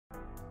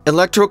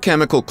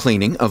Electrochemical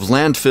cleaning of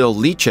landfill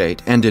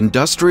leachate and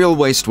industrial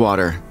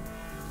wastewater.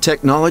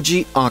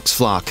 Technology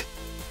OxFloc.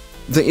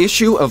 The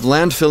issue of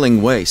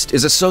landfilling waste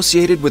is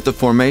associated with the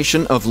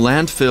formation of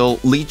landfill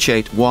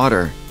leachate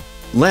water.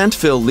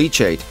 Landfill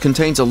leachate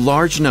contains a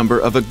large number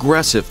of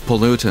aggressive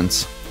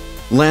pollutants.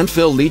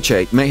 Landfill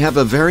leachate may have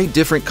a very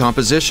different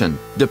composition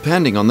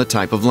depending on the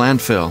type of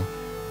landfill.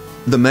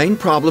 The main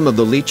problem of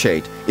the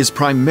leachate is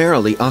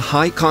primarily a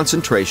high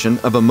concentration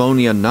of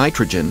ammonia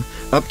nitrogen,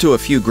 up to a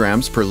few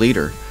grams per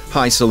liter,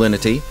 high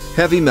salinity,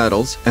 heavy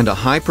metals, and a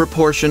high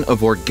proportion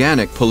of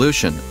organic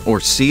pollution, or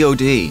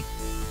COD.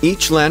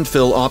 Each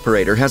landfill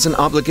operator has an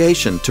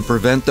obligation to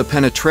prevent the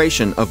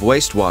penetration of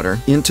wastewater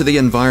into the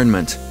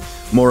environment.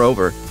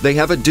 Moreover, they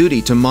have a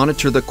duty to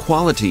monitor the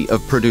quality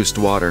of produced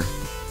water.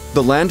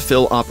 The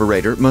landfill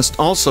operator must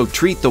also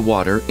treat the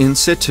water in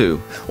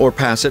situ or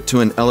pass it to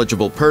an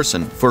eligible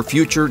person for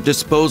future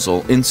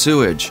disposal in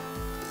sewage.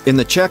 In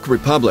the Czech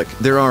Republic,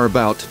 there are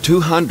about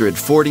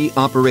 240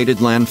 operated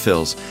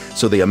landfills,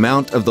 so the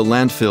amount of the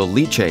landfill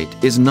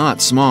leachate is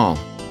not small.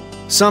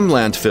 Some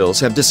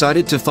landfills have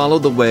decided to follow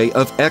the way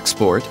of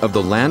export of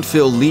the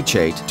landfill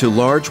leachate to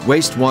large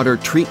wastewater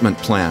treatment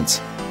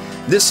plants.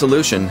 This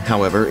solution,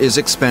 however, is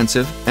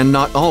expensive and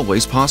not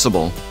always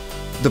possible.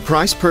 The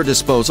price per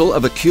disposal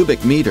of a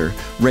cubic meter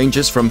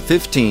ranges from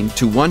 15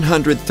 to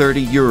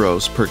 130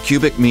 euros per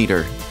cubic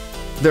meter.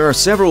 There are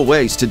several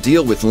ways to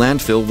deal with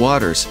landfill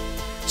waters: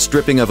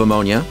 stripping of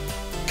ammonia,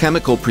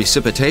 chemical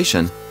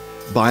precipitation,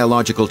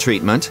 biological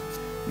treatment,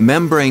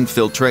 membrane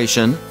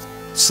filtration,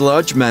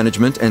 sludge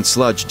management and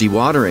sludge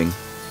dewatering,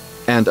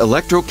 and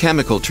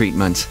electrochemical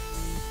treatment.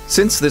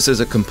 Since this is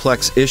a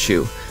complex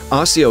issue,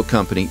 Oxio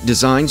Company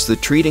designs the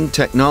treating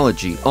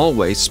technology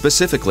always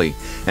specifically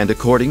and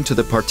according to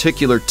the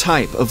particular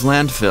type of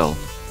landfill.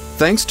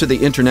 Thanks to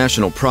the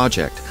international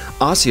project,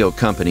 Oxio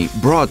Company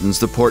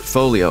broadens the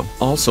portfolio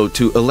also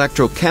to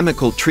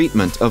electrochemical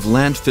treatment of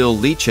landfill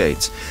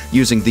leachates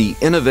using the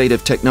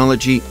innovative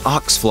technology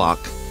OxFloc.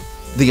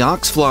 The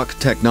OxFloc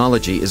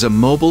technology is a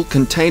mobile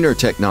container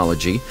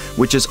technology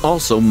which is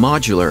also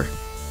modular.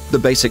 The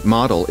basic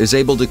model is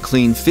able to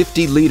clean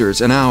 50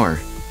 liters an hour.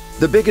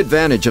 The big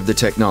advantage of the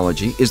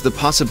technology is the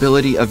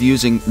possibility of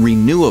using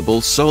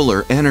renewable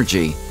solar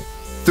energy.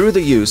 Through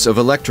the use of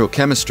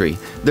electrochemistry,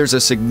 there's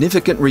a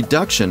significant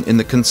reduction in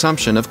the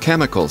consumption of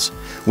chemicals,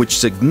 which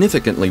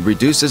significantly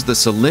reduces the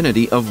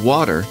salinity of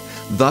water,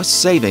 thus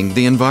saving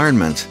the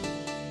environment.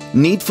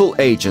 Needful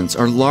agents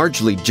are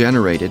largely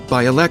generated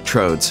by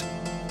electrodes.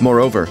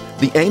 Moreover,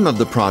 the aim of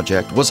the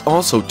project was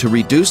also to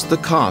reduce the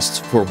costs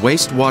for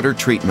wastewater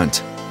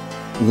treatment.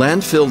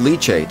 Landfill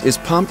leachate is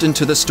pumped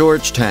into the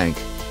storage tank.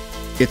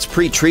 It's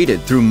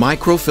pre-treated through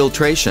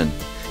microfiltration,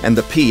 and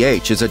the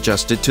pH is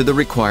adjusted to the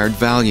required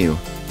value.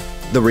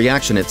 The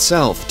reaction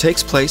itself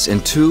takes place in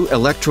two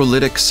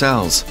electrolytic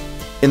cells.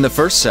 In the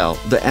first cell,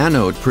 the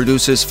anode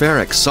produces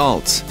ferric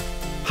salts.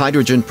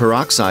 Hydrogen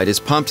peroxide is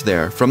pumped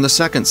there from the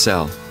second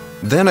cell.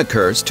 Then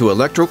occurs to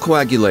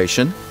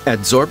electrocoagulation,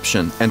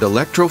 adsorption, and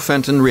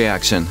electrophenton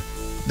reaction.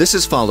 This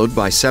is followed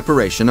by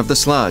separation of the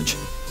sludge.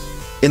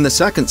 In the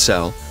second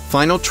cell,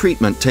 final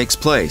treatment takes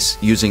place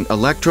using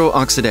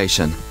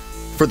electrooxidation.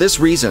 For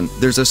this reason,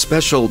 there's a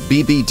special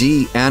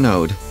BBD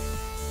anode.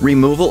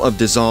 Removal of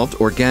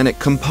dissolved organic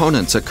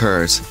components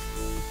occurs.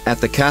 At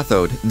the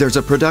cathode, there's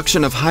a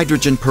production of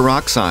hydrogen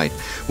peroxide,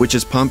 which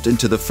is pumped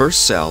into the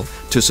first cell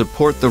to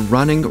support the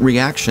running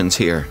reactions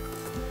here.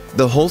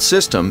 The whole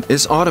system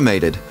is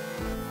automated.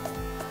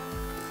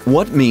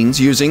 What means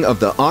using of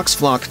the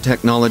OxFloc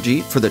technology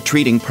for the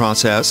treating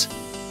process?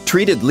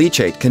 Treated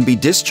leachate can be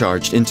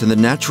discharged into the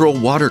natural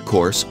water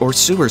course or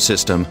sewer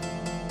system.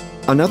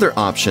 Another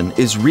option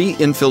is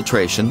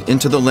re-infiltration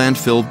into the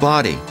landfill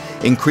body,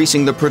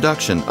 increasing the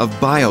production of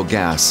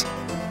biogas.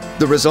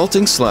 The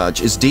resulting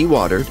sludge is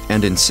dewatered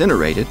and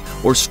incinerated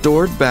or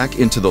stored back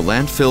into the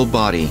landfill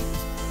body.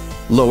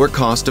 Lower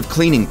cost of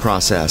cleaning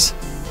process.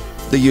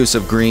 The use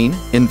of green,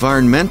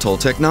 environmental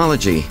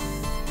technology.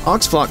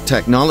 OxFloc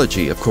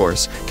technology, of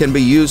course, can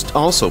be used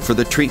also for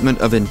the treatment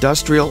of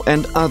industrial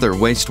and other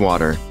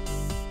wastewater.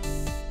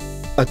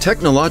 A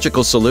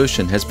technological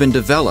solution has been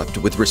developed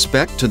with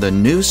respect to the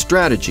new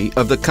strategy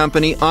of the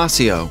company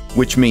Oxio,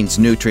 which means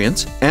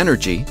nutrients,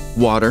 energy,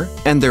 water,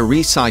 and their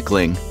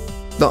recycling.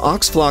 The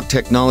OxFloc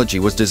technology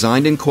was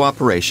designed in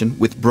cooperation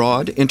with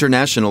Broad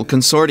International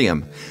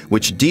Consortium,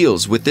 which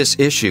deals with this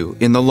issue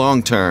in the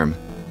long term.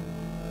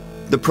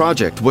 The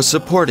project was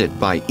supported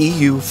by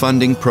EU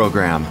funding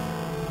program.